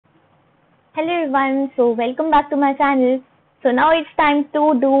Hello everyone, so welcome back to my channel. So now it's time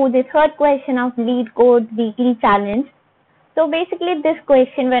to do the third question of Leetcode weekly challenge. So basically this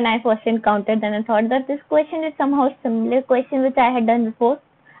question, when I first encountered, then I thought that this question is somehow similar question which I had done before.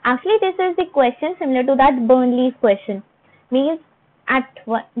 Actually this is the question similar to that burn leaf question. Means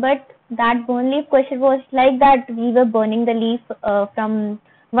but that burn leaf question was like that we were burning the leaf from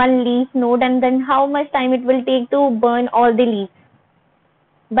one leaf node, and then how much time it will take to burn all the leaves.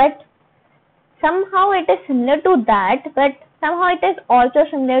 But somehow it is similar to that, but somehow it is also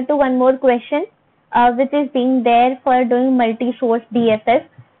similar to one more question which is being there for doing multi-source DFS,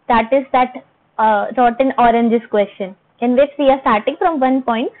 that is that rotten oranges question, in which we are starting from one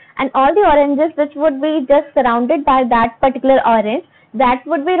point and all the oranges which would be just surrounded by that particular orange, that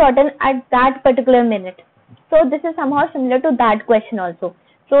would be rotten at that particular minute. So this is somehow similar to that question also.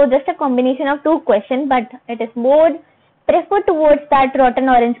 So just a combination of two questions, but it is more preferred towards that rotten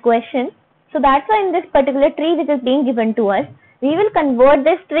orange question. So that's why in this particular tree which is being given to us, we will convert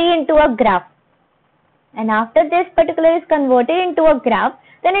this tree into a graph. And after this particular is converted into a graph,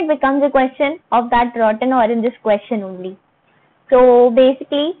 then it becomes a question of that rotten oranges question only. So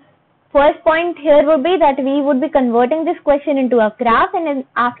basically, first point here would be that we would be converting this question into a graph, and then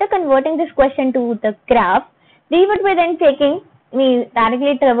after converting this question to the graph, we would be then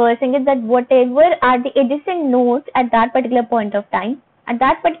directly traversing it, that whatever are the adjacent nodes at that particular point of time, at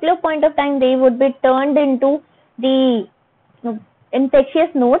that particular point of time they would be turned into the infectious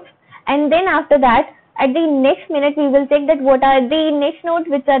nodes, and then after that at the next minute we will check that what are the next nodes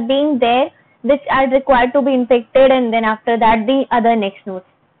which are being there, which are required to be infected, and then after that the other next nodes.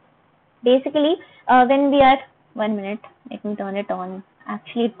 Basically when we are, 1 minute, let me turn it on,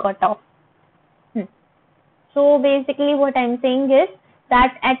 actually it got off. So basically what I'm saying is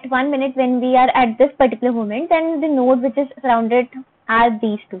that at 1 minute when we are at this particular moment, then the node which is surrounded are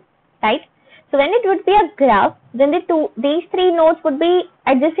these two, right? So when it would be a graph, then these three nodes would be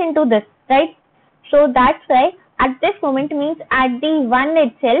adjacent to this, right? So that's why at this moment means at the one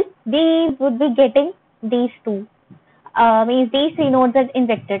itself we would be getting these two. Means these three nodes are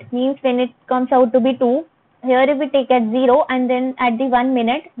infected. Means when it comes out to be 2, here if we take at 0, and then at the 1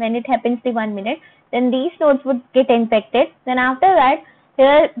 minute, when it happens the 1 minute, then these nodes would get infected. Then after that,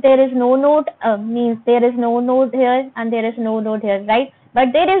 here there is no node, means there is no node here and there is no node here, right? But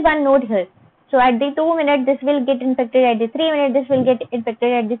there is one node here. So at the 2 minute this will get infected, at the 3 minute this will get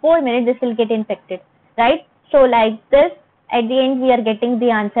infected, at the 4 minute this will get infected, right? So like this, at the end we are getting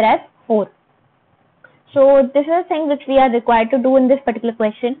the answer as 4. So this is a thing which we are required to do in this particular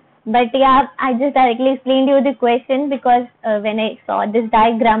question. But yeah, I just directly explained you the question because when I saw this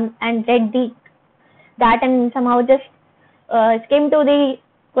diagram and read that and somehow just skimmed to the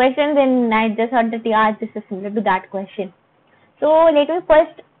question, then I just thought that yeah, this is similar to that question. So let me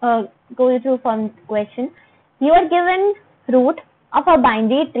first go through from the question. You are given root of a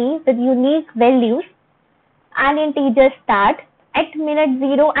binary tree with unique values and integer start. At minute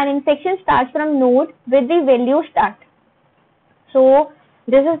 0, an infection starts from node with the value start. So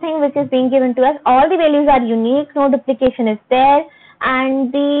this is a thing which is being given to us. All the values are unique, no duplication is there,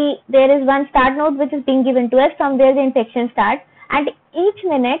 and there is one start node which is being given to us from where the infection starts. And each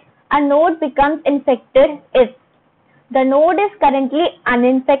minute a node becomes infected if the node is currently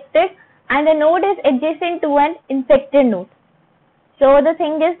uninfected and the node is adjacent to an infected node. So the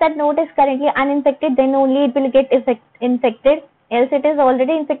thing is that node is currently uninfected, then only it will get infected, else it is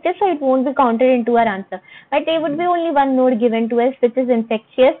already infected, so it won't be counted into our answer. But there would be only one node given to us which is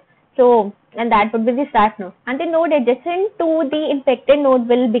infectious, so and that would be the start node, and the node adjacent to the infected node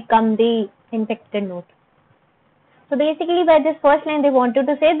will become the infected node. So basically by this first line they wanted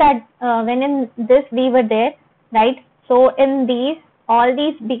to say that when in this we were there, right? So in these, all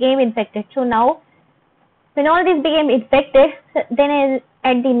these became infected. So now when all these became infected, then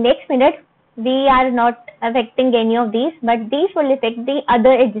at the next minute we are not affecting any of these, but these will affect the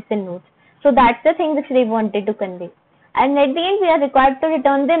other adjacent nodes. So that's the thing which they wanted to convey. And at the end we are required to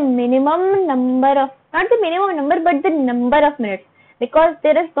return the minimum number of, not the minimum number, but the number of minutes, because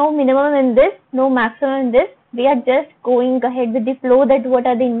there is no minimum in this, no maximum in this. We are just going ahead with the flow that what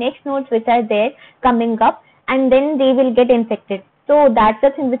are the next nodes which are there coming up, and then they will get infected. So that's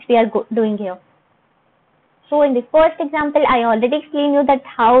the thing which we are doing here. So in the first example, I already explained you that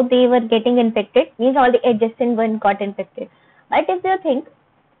how they were getting infected, means all the adjacent one got infected. But if you think,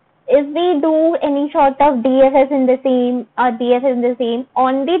 if we do any sort of DFS in the same or DFS in the same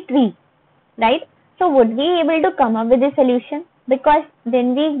on the tree, right? So would we able to come up with a solution? Because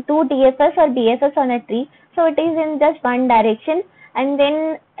when we do DFS or BFS on a tree, so it is in just one direction, and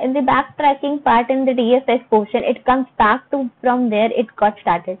then in the backtracking part in the DFS portion, it comes back to from where it got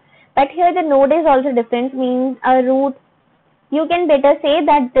started. But here the node is also different, means a root. You can better say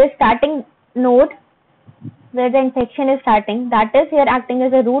that the starting node where the infection is starting, that is here acting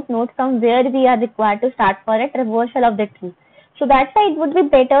as a root node from where we are required to start for a traversal of the tree. So that's why it would be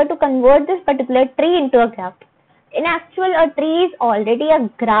better to convert this particular tree into a graph. In actual, a tree is already a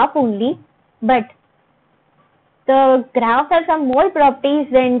graph only, but the graph has some more properties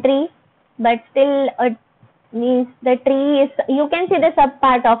than tree, but still means the tree is, you can see the sub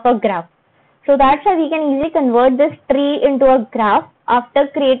part of a graph. So that's why we can easily convert this tree into a graph after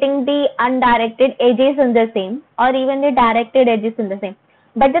creating the undirected edges in the same, or even the directed edges in the same.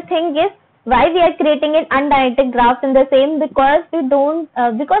 But the thing is, why we are creating an undirected graph in the same? Because we don't,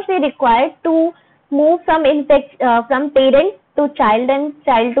 because we require to move from parent to child and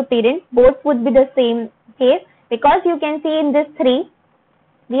child to parent. Both would be the same case, because you can see in this 3,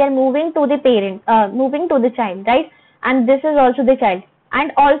 we are moving to the parent, moving to the child, right? And this is also the child.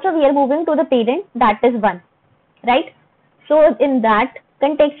 And also we are moving to the parent, that is 1, right? So in that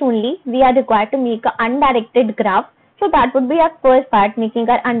context only, we are required to make an undirected graph. So that would be our first part, making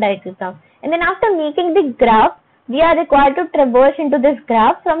our undirected graph. And then after making the graph, we are required to traverse into this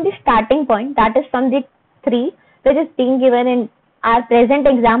graph from the starting point, that is from the 3, which is being given in our present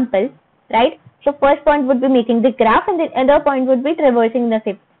example, right? So first point would be making the graph, and the other point would be traversing the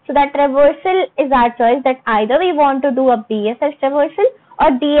same. So that traversal is our choice, that either we want to do a BFS traversal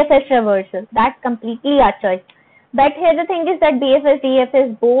or DFS traversal. That's completely our choice. But here the thing is that BFS,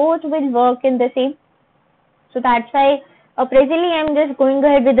 DFS both will work in the same. So that's why presently I'm just going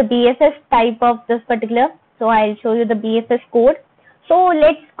ahead with the BFS type of this particular. So I'll show you the BFS code. So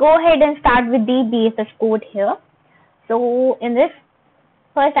let's go ahead and start with the BFS code here. So in this,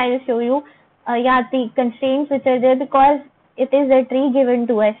 first I will show you the constraints which are there, because it is a tree given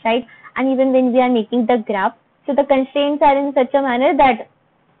to us, right? And even when we are making the graph, so the constraints are in such a manner that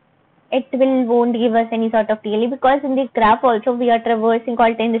it won't give us any sort of TLE, because in the graph also we are traversing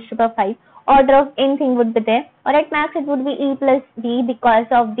called 10 to the power 5. Order of anything would be there, or at max it would be E plus D because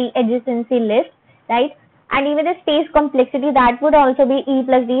of the adjacency list, right? And even the space complexity, that would also be E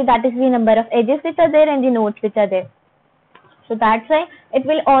plus D, that is the number of edges which are there and the nodes which are there. So that's why it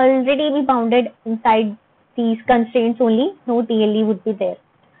will already be bounded inside these constraints only, no TLE would be there.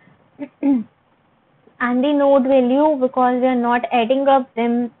 And the node value, because we are not adding up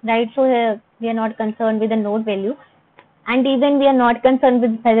them, right? So here we are not concerned with the node value, and even we are not concerned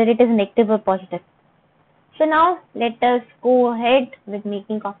with whether it is negative or positive. So now let us go ahead with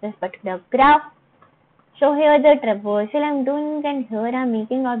making of this particular graph. So here the traversal I'm doing, and here I'm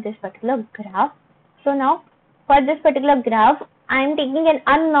making of this particular graph. So now for this particular graph, I'm taking an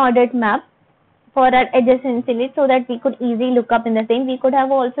unordered map for our adjacency list, so that we could easily look up in the same. We could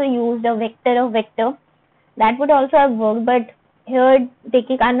have also used a vector of vector, that would also have worked, but here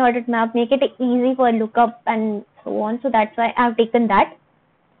taking unordered map make it easy for lookup and so on. So that's why I have taken that.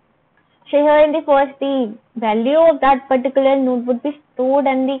 So here in the first, the value of that particular node would be stored,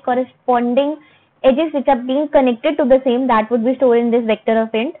 and the corresponding edges which are being connected to the same, that would be stored in this vector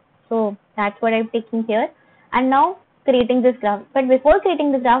of int. So that's what I'm taking here. And now creating this graph. But before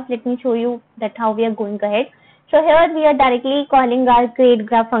creating the graph, let me show you that how we are going ahead. So here we are directly calling our create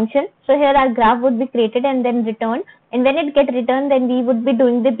graph function. So here our graph would be created and then returned. And when it gets returned, then we would be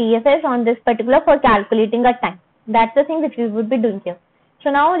doing the BFS on this particular for calculating our time. That's the thing which we would be doing here. So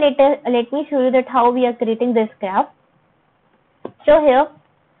now let me show you that how we are creating this graph. So here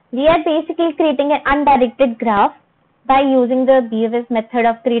we are basically creating an undirected graph by using the BFS method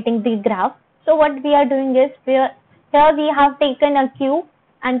of creating the graph. So what we are doing is, here we have taken a queue,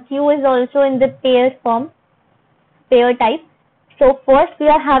 and queue is also in the pair form, pair type. So first we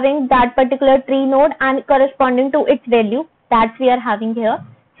are having that particular tree node and corresponding to its value, that we are having here.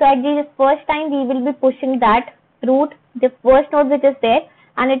 So at the first time we will be pushing that root, the first node which is there,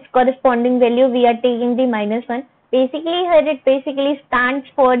 and its corresponding value we are taking the -1. Basically here it basically stands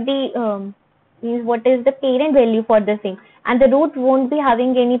for the means what is the parent value for the thing, and the root won't be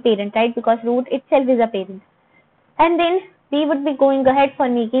having any parent, right? Because root itself is a parent. And then we would be going ahead for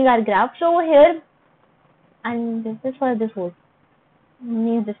making our graph. So here, and this is for this whole,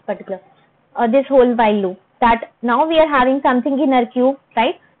 means this particular, this whole while loop, that now we are having something in our queue,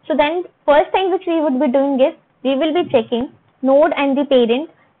 right? So then first thing which we would be doing is, we will be checking node and the parent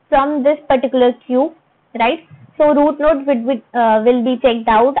from this particular queue, right? So root node will be checked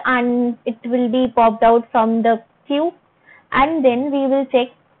out, and it will be popped out from the queue, and then we will check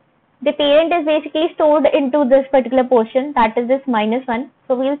the parent is basically stored into this particular portion, that is this -1.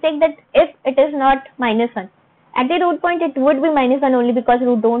 So we will check that if it is not -1, at the root point it would be -1 only, because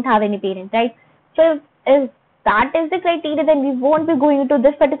root don't have any parent, right? So if that is the criteria, then we won't be going into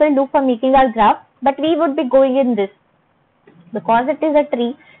this particular loop for making our graph, but we would be going in this. Because it is a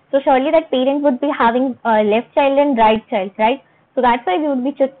tree, so surely that parent would be having left child and right child, right? So that's why we would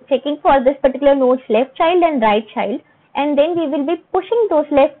be checking for this particular node's left child and right child, and then we will be pushing those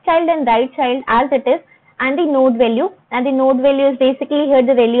left child and right child as it is, and the node value, and the node value is basically here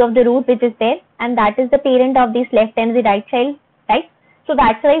the value of the root which is there, and that is the parent of this left and the right child, right? So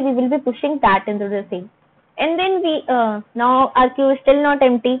that's why we will be pushing that into the same. And then we now our queue is still not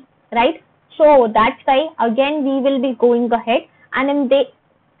empty, right? So that's why again we will be going ahead, and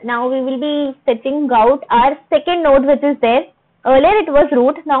now we will be setting out our second node which is there. Earlier it was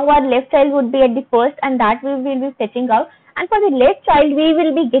root, now our left child would be at the first, and that we will be fetching out, and for the left child we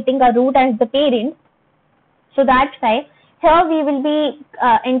will be getting a root as the parent. So that's why here we will be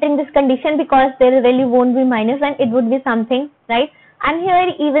entering this condition, because their value won't be -1, it would be something, right? And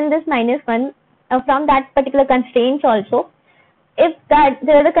here even this -1 from that particular constraints also, if that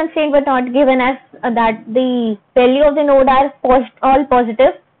the other constraint were not given as that the value of the node are all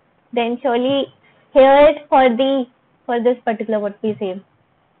positive, then surely here for this particular what we say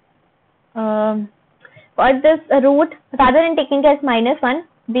for this root, rather than taking as -1,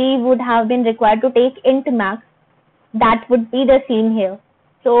 we would have been required to take int max. That would be the same here.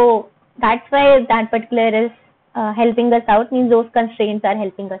 So that's why that particular is helping us out, means those constraints are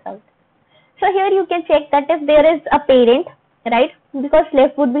helping us out. So here you can check that if there is a parent, right, because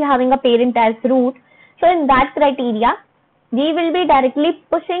left would be having a parent as root, so in that criteria we will be directly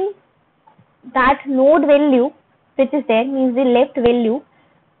pushing that node value which is there, means the left value,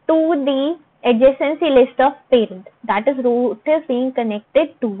 to the adjacency list of parent, that is root is being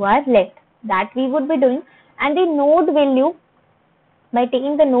connected to our left, that we would be doing. And the node value, by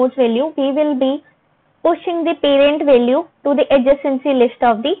taking the node's value, we will be pushing the parent value to the adjacency list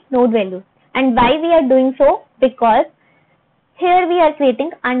of the node value. And why we are doing so? Because here we are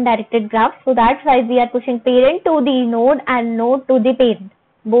creating undirected graph, so that's why we are pushing parent to the node and node to the parent.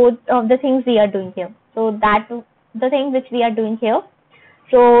 Both of the things we are doing here. So that the thing which we are doing here.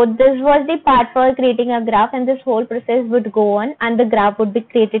 So this was the part for creating a graph, and this whole process would go on, and the graph would be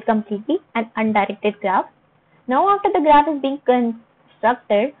created completely, an undirected graph. Now after the graph is being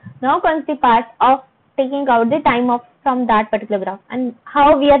constructed, now comes the part of taking out the time from that particular graph, and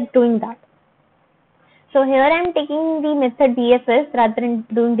how we are doing that. So here I am taking the method BFS rather than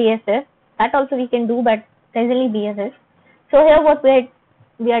doing DSS. That also we can do, but presently BFS. So here what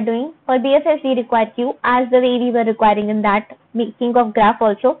we are doing, for BFS we require queue, as the way we were requiring in that making of graph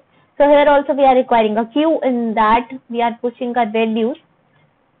also. So here also we are requiring a queue, in that we are pushing our values,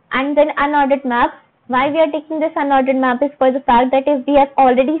 and then unordered map. Why we are taking this unordered map is for the fact that if we have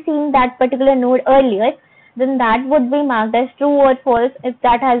already seen that particular node earlier, then that would be marked as true or false if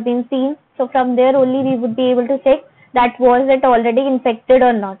that has been seen. So from there only we would be able to check that was it already infected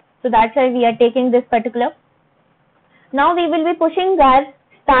or not. So that's why we are taking this particular. Now we will be pushing our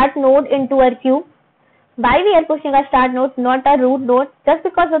start node into our queue. Why we are pushing our start node, not our root node? Just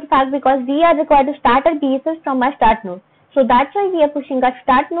because of the fact, because we are required to start our BFS from our start node. So that's why we are pushing our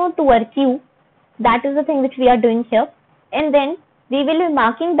start node to our queue. That is the thing which we are doing here. And then we will be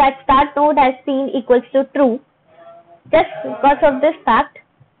marking that start node as seen equals to true, just because of this fact.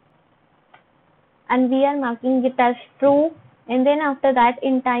 And we are marking it as true, and then after that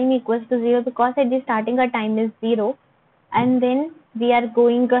in time equals to 0, because at the starting our time is 0. And then we are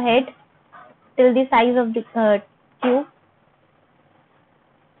going ahead till the size of the queue,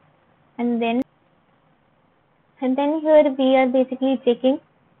 and then here we are basically checking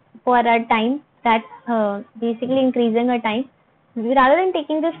for our time, that basically increasing our time. Rather than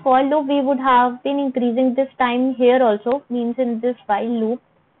taking this for loop, we would have been increasing this time here also, means in this while loop,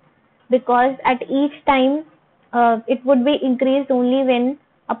 because at each time it would be increased only when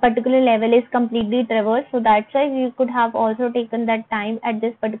a particular level is completely traversed. So that's why we could have also taken that time at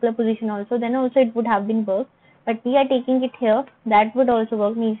this particular position also, then also it would have been worked, but we are taking it here, that would also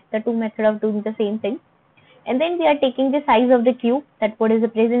work, means the two methods of doing the same thing. And then we are taking the size of the queue, that what is the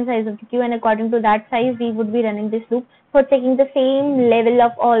present size of the queue, and according to that size we would be running this loop for taking the same level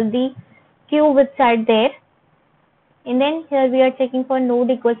of all the queue which are there. And then here we are checking for node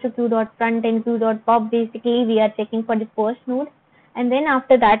equals to queue.front and queue.pop. Basically we are checking for the first node, and then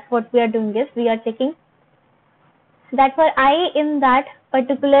after that what we are doing is we are checking that for I in that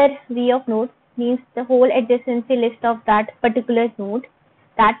particular V of node, means the whole adjacency list of that particular node,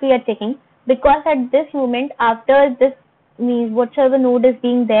 that we are checking, because at this moment after this, means whatever node is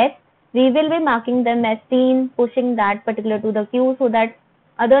being there, we will be marking them as seen, pushing that particular to the queue, so that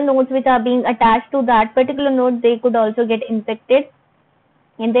other nodes which are being attached to that particular node, they could also get infected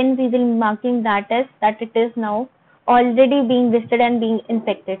and then we will be marking that as that it is now already being listed and being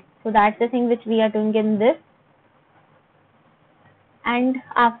infected. So that's the thing which we are doing in this. And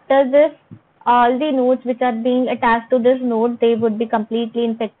after this, all the nodes which are being attached to this node, they would be completely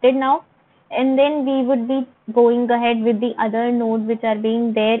infected now. And then we would be going ahead with the other nodes which are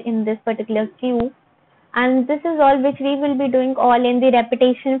being there in this particular queue. And this is all which we will be doing all in the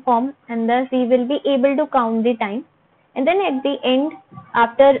repetition form, and thus we will be able to count the time. And then at the end,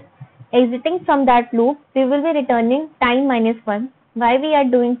 after exiting from that loop, we will be returning time minus 1. Why we are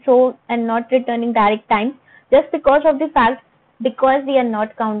doing so and not returning direct time? Just because of the fact, because we are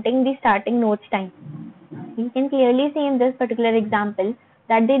not counting the starting node's time. You can clearly see in this particular example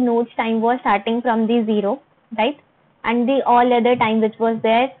that the node's time was starting from the 0, right? And the all other time which was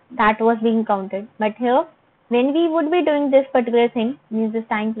there, that was being counted. But here, when we would be doing this particular thing, means this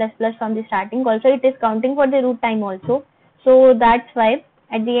time plus plus from the starting, also it is counting for the root time also. So that's why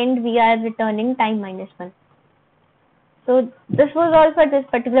at the end we are returning time minus 1. So this was all for this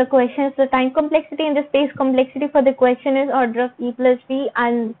particular question. So time complexity and the space complexity for the question is order of E plus V,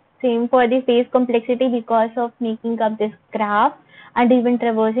 and same for the phase complexity because of making up this graph and even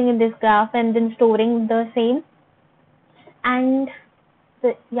traversing in this graph and then storing the same. And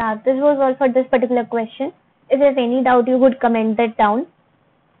yeah, this was all for this particular question. If you have any doubt, you would comment that down.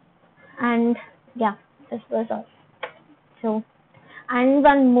 And yeah, this was all. So, and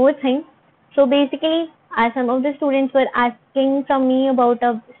one more thing. So basically, as some of the students were asking from me about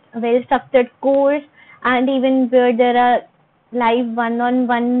a well structured course, and even where there are live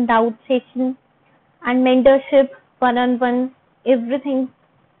one-on-one doubt session and mentorship one-on-one, everything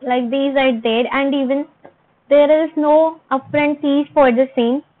like these are there, and even there is no upfront fees for the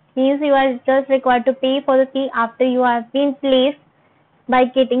same. Means you are just required to pay for the fee after you have been placed by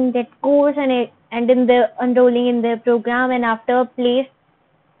getting that course and in the enrolling in the program, and after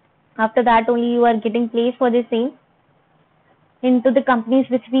that only you are getting placed for the same into the companies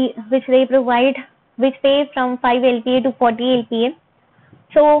which they provide, which pay from 5 LPA to 40 LPA.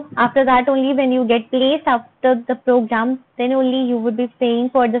 So after that only when you get placed after the program, then only you would be paying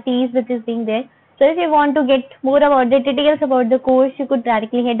for the fees which is being there. So if you want to get more about the details about the course, you could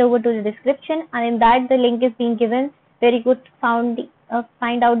directly head over to the description, and in that the link is being given where you could find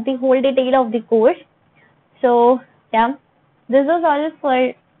out the whole detail of the course. So yeah, this was all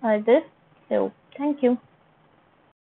for this. So thank you.